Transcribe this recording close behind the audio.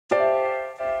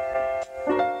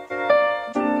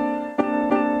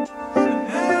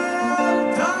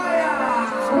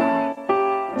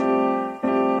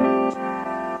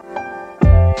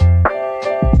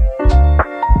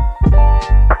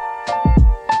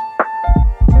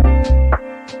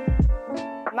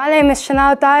My name is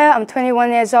Shannelle Dyer, I'm 21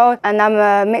 years old and I'm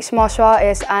a mixed martial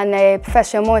artist and a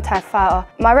professional Muay Thai fighter.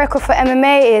 My record for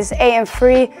MMA is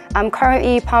 8-3. I'm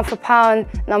currently pound for pound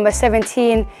number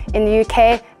 17 in the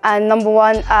UK and number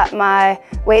 1 at my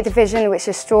weight division, which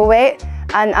is strawweight.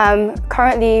 And I'm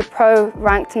currently pro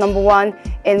ranked number 1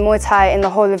 in Muay Thai in the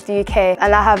whole of the UK.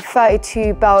 And I have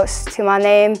 32 belts to my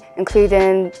name,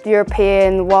 including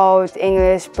European, World,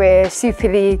 English, British,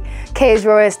 Super League, Cage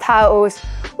Warriors titles,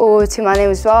 all to my name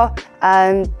as well.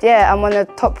 And yeah, I'm one of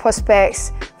the top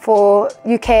prospects for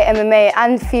UK MMA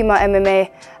and female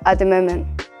MMA at the moment.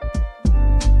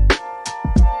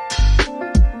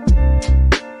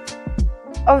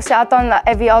 Obviously, I've done like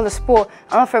every other sport,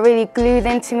 and nothing really glued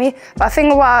into me. But I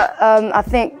think what I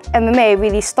think MMA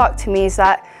really stuck to me is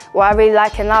that what I really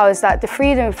like it now is that the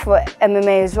freedom for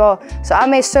MMA as well. So I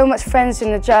made so much friends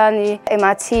in the journey, in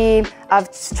my team. I've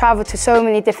travelled to so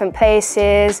many different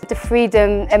places. The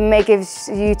freedom MMA gives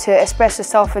you to express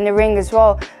yourself in the ring as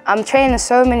well. I'm training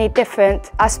so many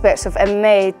different aspects of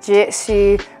MMA,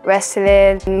 jiu-jitsu,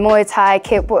 wrestling, Muay Thai,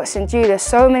 kickboxing, judo,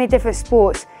 so many different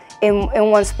sports in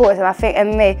one sport, and I think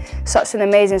MMA is such an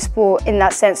amazing sport in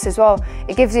that sense as well.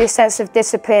 It gives you a sense of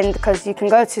discipline because you can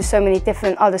go to so many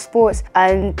different other sports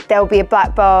and there'll be a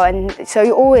black belt, and so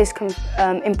you're always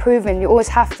improving, you always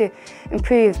have to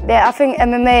improve. Yeah, I think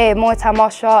MMA, Muay Thai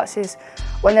martial arts, is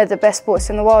one of the best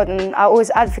sports in the world, and I always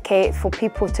advocate for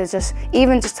people to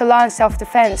even just to learn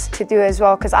self-defense to do it as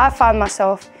well, because I found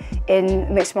myself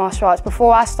in mixed martial arts.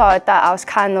 Before I started that, I was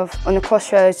kind of on the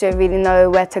crossroads, didn't really know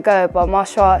where to go, but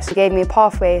martial arts gave me a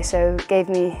pathway, so it gave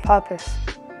me purpose.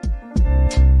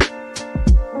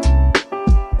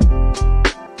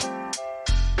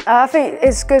 I think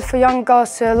it's good for young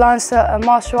girls to learn certain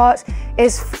martial arts.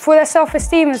 It's for their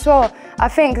self-esteem as well. I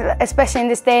think, especially in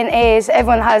this day and age,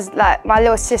 everyone has, like my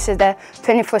little sister, they're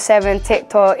 24/7,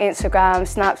 TikTok, Instagram,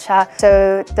 Snapchat.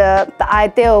 So the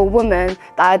ideal woman,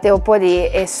 the ideal body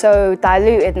is so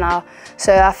diluted now.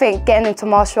 So I think getting into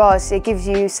martial arts, it gives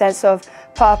you a sense of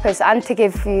purpose and to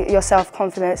give yourself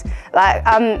confidence. Like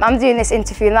I'm doing this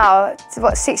interview now,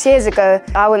 what, 6 years ago,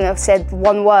 I wouldn't have said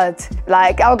one word.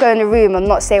 Like I'll go in the room and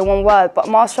not say one word, but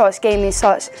martial arts gave me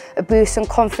such a boost and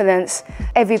confidence.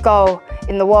 Every girl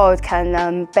in the world can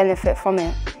benefit from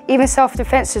it. Even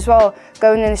self-defense as well,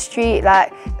 going in the street,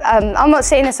 like, I'm not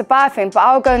saying it's a bad thing, but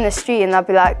I'll go in the street and I'll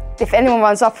be like, if anyone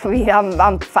runs up on me,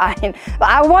 I'm fine. But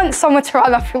I want someone to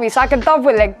run up on me so I can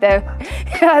double leg them.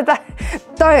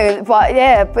 Don't, but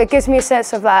yeah, but it gives me a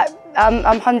sense of like,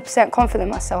 I'm 100% confident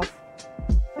in myself.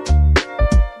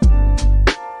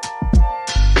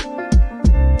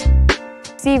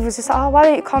 Steve was just like, oh, why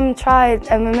don't you come and try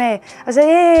MMA? I said,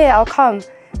 yeah, I'll come.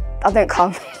 I don't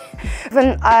come.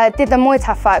 When I did the Muay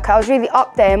Thai fight, cause I was really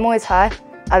up there in Muay Thai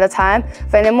at the time.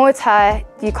 But in Muay Thai,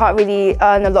 you can't really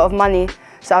earn a lot of money.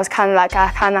 So I was kind of like,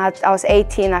 I was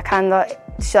 18,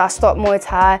 should I stop Muay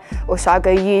Thai or should I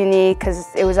go uni? Because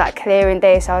it was like clearing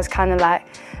day, so I was kind of like,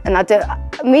 and I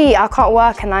can't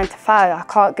work a 9 to 5, I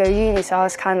can't go uni, so I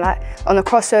was kind of like on the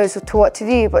crossroads to what to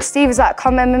do. But Steve was like,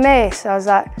 come MMA. So I was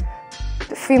like,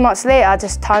 3 months later, I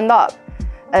just turned up.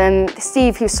 And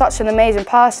Steve, he was such an amazing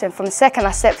person. From the second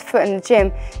I stepped foot in the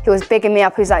gym, he was bigging me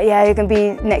up. He was like, yeah, you're gonna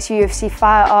be next UFC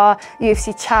fighter,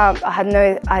 UFC champ. I had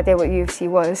no idea what UFC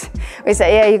was. He was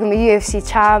like, yeah, you're gonna be UFC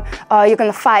champ. You're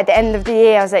gonna fight at the end of the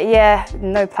year. I was like, yeah,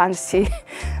 no plans to.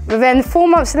 But then 4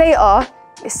 months later,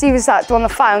 Steve was like, do you wanna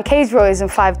fight on Cage Warriors in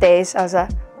 5 days? I was like,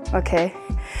 okay.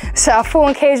 So I fought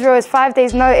on Cage Warriors, 5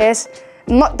 days notice,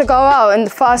 knocked the girl out in the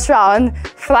first round,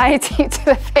 flying deep to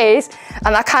the face,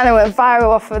 and I kind of went viral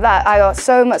off of that. I got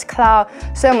so much clout,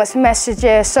 so much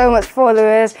messages, so much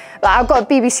followers. Like I've got a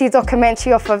BBC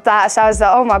documentary off of that, so I was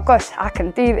like, oh my gosh, I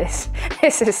can do this.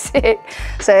 This is sick.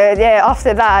 So yeah,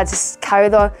 after that, I just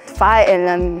carried on fighting,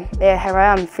 and yeah, here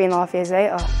I am 3.5 years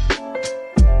later.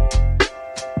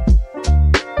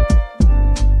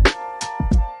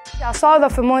 I started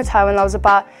off in Muay Thai when I was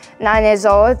about 9 years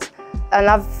old, and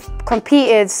I've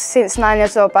competed since 9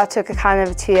 years old, but I took a kind of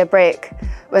a 2-year break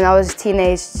when I was a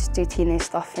teenage, just do teenage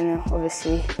stuff, you know,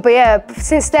 obviously. But yeah,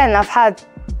 since then I've had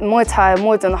Muay Thai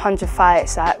more than 100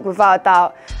 fights, like, without a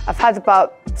doubt. I've had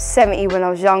about 70 when I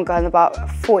was younger and about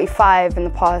 45 in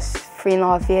the past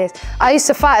 3.5 years. I used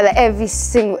to fight like every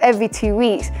 2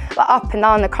 weeks, like up and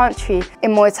down the country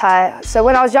in Muay Thai. So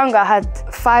when I was younger, I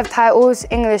had 5 titles,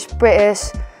 English,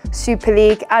 British, Super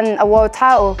League and a world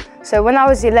title. So when I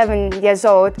was 11 years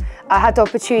old, I had the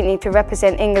opportunity to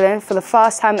represent England for the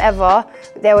first time ever.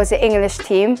 There was an English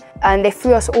team and they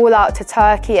flew us all out to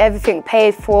Turkey, everything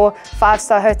paid for,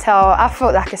 5-star hotel. I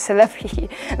felt like a celebrity.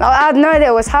 I had no idea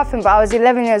what was happening, but I was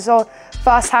 11 years old.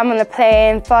 First time on the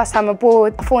plane, first time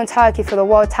aboard. I fought in Turkey for the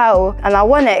world title and I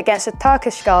won it against a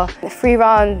Turkish girl. A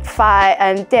 3-round fight,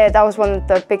 and yeah, that was one of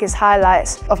the biggest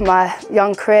highlights of my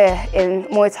young career in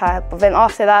Muay Thai. But then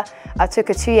after that, I took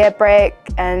a 2-year break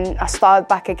and I started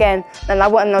back again. And I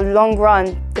went on a long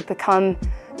run to become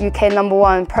UK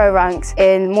 #1 pro ranks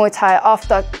in Muay Thai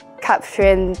after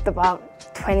capturing about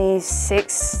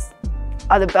 26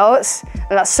 other belts,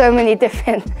 and that's so many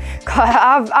different.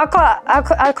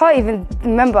 I can't even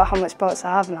remember how much belts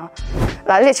I have now.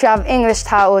 Like literally, I have English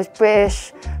titles,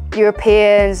 British,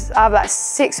 Europeans. I have like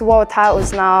 6 world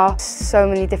titles now. So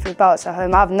many different belts at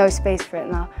home. I have no space for it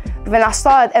now. When I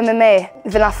started MMA,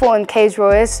 then I fought in Cage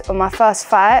Warriors on my first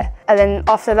fight, and then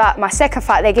after that, my second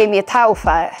fight, they gave me a title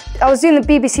fight. I was doing the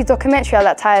BBC documentary at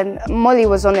that time. Molly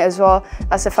was on it as well.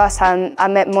 That's the first time I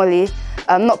met Molly.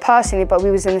 Not personally, but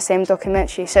we was in the same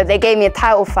documentary. So they gave me a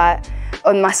title fight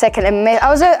on my second MMA.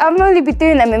 I've only been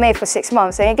doing MMA for 6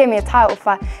 months, and they gave me a title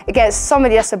fight against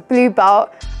somebody that's a blue belt.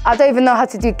 I don't even know how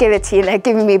to do guillotine, they're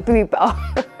giving me a blue belt.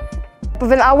 But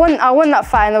then I won that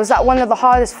fight, and it was like one of the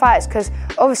hardest fights because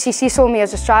obviously she saw me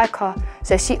as a striker.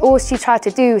 So all she tried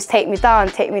to do was take me down,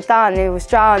 and it was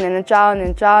drowning and drowning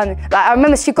and drowning. Like I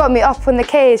remember she got me up on the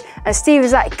cage and Steve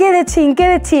was like, guillotine,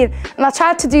 guillotine. And I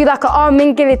tried to do like an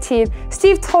arm-in guillotine.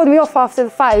 Steve told me off after the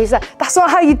fight. He was like, that's not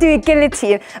how you do a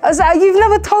guillotine. I was like, you've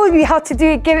never told me how to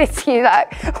do a guillotine.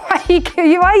 Like, why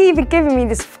are you even giving me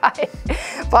this fight?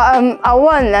 But I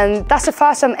won, and that's the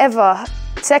first time ever,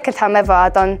 second time ever I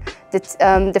done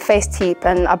the face teep,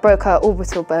 and I broke her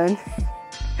orbital bone.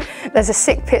 There's a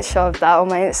sick picture of that on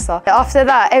my Insta. After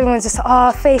that, everyone's just like,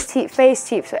 oh, face teep, face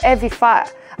teep. So every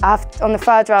fight, on the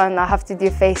 3rd round, I have to do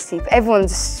a face teep. Everyone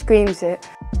just screams it.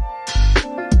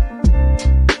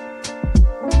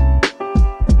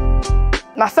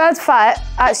 My 3rd fight,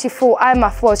 I actually thought I'm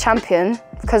my world champion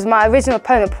because my original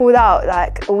opponent pulled out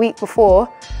like a week before.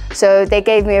 So they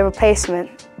gave me a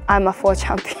replacement. I'm my world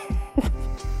champion.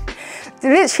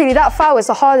 Literally, that fight was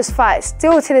the hardest fight.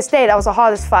 Still to this day, that was the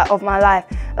hardest fight of my life.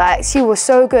 Like, she was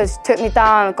so good. She took me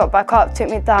down, got back up, took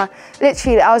me down.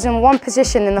 Literally, I was in one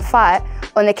position in the fight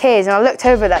on the cage, and I looked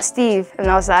over at Steve, and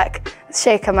I was like,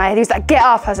 shaking my head. He was like, get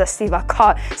up. I was like, Steve, I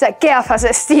can't. He's like, get up. I was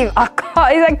like, Steve, I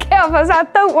can't. He's like, get up. I was like,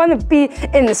 I don't want to be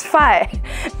in this fight.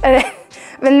 And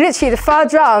then literally, the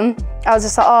 3rd round, I was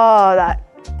just like, oh, like,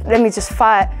 let me just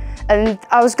fight. And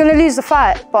I was going to lose the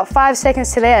fight, but 5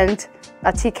 seconds to the end,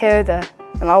 I TKO'd her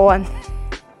and I won.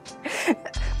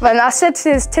 But I said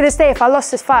to this day, if I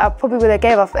lost this fight, I probably would have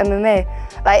gave up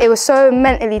MMA. Like, it was so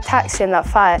mentally taxing, that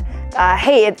fight. I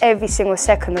hated every single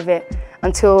second of it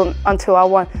until I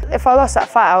won. If I lost that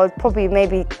fight, I would probably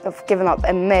maybe have given up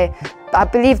MMA. But I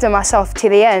believed in myself to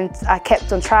the end. I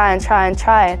kept on trying,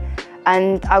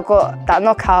 and I got that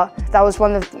knockout. That was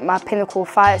one of my pinnacle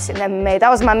fights in MMA. That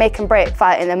was my make and break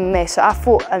fight in MMA. So I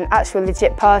fought an actual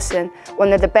legit person,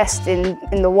 one of the best in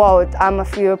the world. I'm a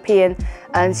European,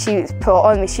 and she put it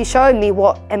on me. She showed me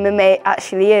what MMA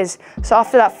actually is. So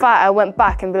after that fight, I went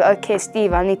back and be like, okay,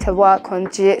 Steve, I need to work on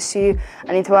jiu-jitsu,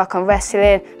 I need to work on wrestling,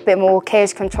 a bit more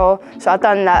cage control. So I've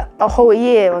done that a whole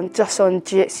year just on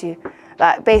jiu-jitsu.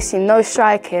 Like basically no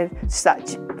striking, just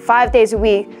like 5 days a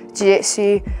week,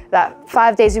 jiu-jitsu, like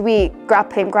 5 days a week,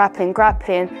 grappling.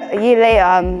 A year later,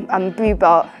 I'm blue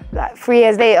belt. Like 3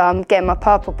 years later, I'm getting my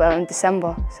purple belt in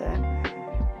December. So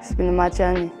it's been my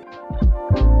journey.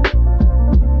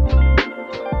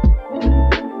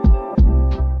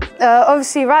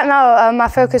 Obviously, right now, I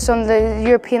focus on the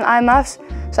European IMAFs.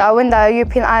 So I win the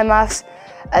European IMAFs,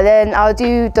 and then I'll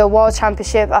do the World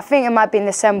Championship. I think it might be in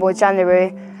December or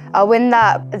January. I'll win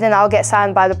that, then I'll get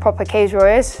signed by the proper Cage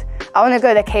Warriors. I want to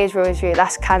go the Cage Warriors route.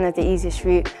 That's kind of the easiest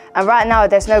route. And right now,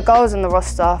 there's no girls on the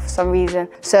roster for some reason.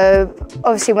 So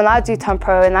obviously, when I do turn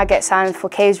pro and I get signed for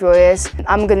Cage Warriors,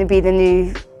 I'm going to be the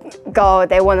new girl.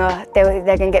 They're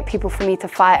going to get people for me to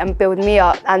fight and build me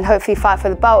up, and hopefully fight for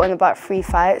the belt in about 3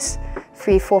 fights,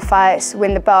 3-4 fights,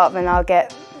 win the belt, and I'll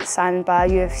get signed by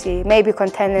UFC. Maybe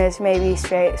contenders, maybe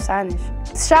straight signage.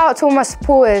 Shout out to all my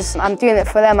supporters. I'm doing it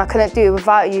for them. I couldn't do it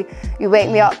without you. You wake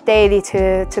me up daily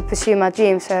to pursue my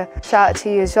dreams. So shout out to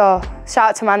you as well. Shout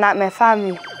out to my Nightmare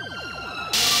family.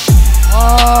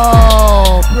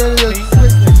 Oh.